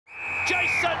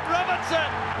Jason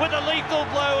Robinson with a lethal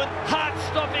blow and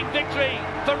heart-stopping victory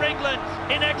for England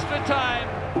in extra time.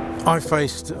 I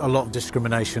faced a lot of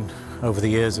discrimination over the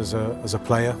years as a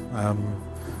player.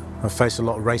 I've faced a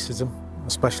lot of racism,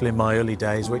 especially in my early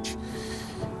days, which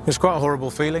was quite a horrible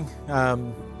feeling.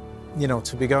 You know,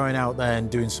 to be going out there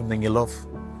and doing something you love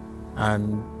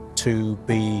and to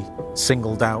be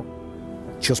singled out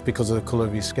just because of the colour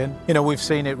of your skin. You know, we've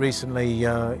seen it recently,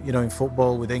 you know, in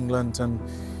football with England, and,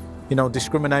 you know,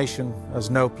 discrimination has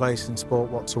no place in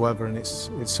sport whatsoever, and it's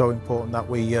so important that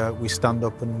we stand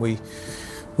up and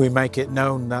we make it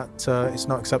known that it's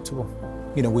not acceptable.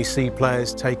 You know, we see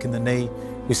players taking the knee,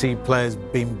 we see players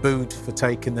being booed for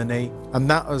taking the knee, and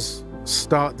that has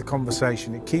started the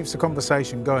conversation. It keeps the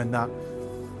conversation going that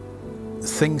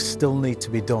things still need to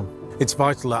be done. It's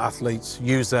vital that athletes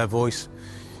use their voice,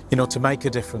 you know, to make a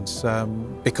difference,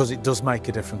 because it does make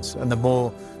a difference. And the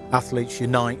more athletes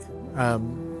unite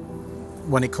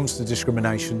when it comes to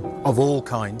discrimination of all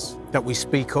kinds, that we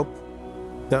speak up,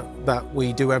 that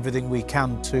we do everything we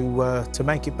can to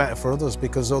make it better for others,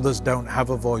 because others don't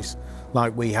have a voice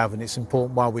like we have, and it's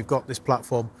important while we've got this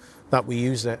platform that we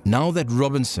use it. Now that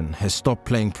Robinson has stopped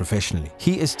playing professionally,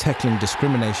 he is tackling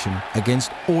discrimination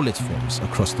against all its forms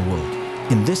across the world.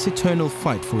 In this eternal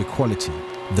fight for equality,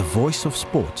 the voice of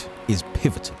sport is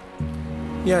pivotal.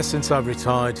 Yeah, since I've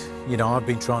retired, you know, I've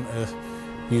been trying to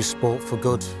use sport for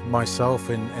good myself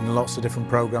in lots of different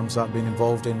programs that I've been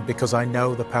involved in, because I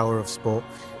know the power of sport.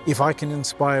 If I can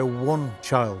inspire one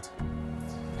child,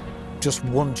 just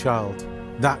one child,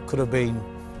 that could have been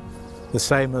the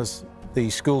same as the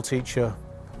school teacher,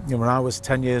 you know, when I was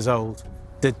 10 years old,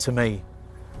 did to me.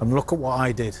 And look at what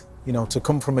I did, you know, to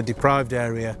come from a deprived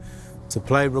area, to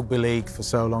play rugby league for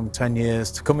so long, 10 years,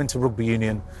 to come into rugby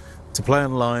union, to play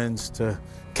on Lions, to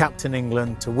captain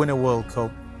England, to win a World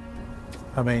Cup.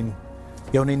 I mean,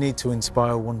 you only need to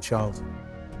inspire one child.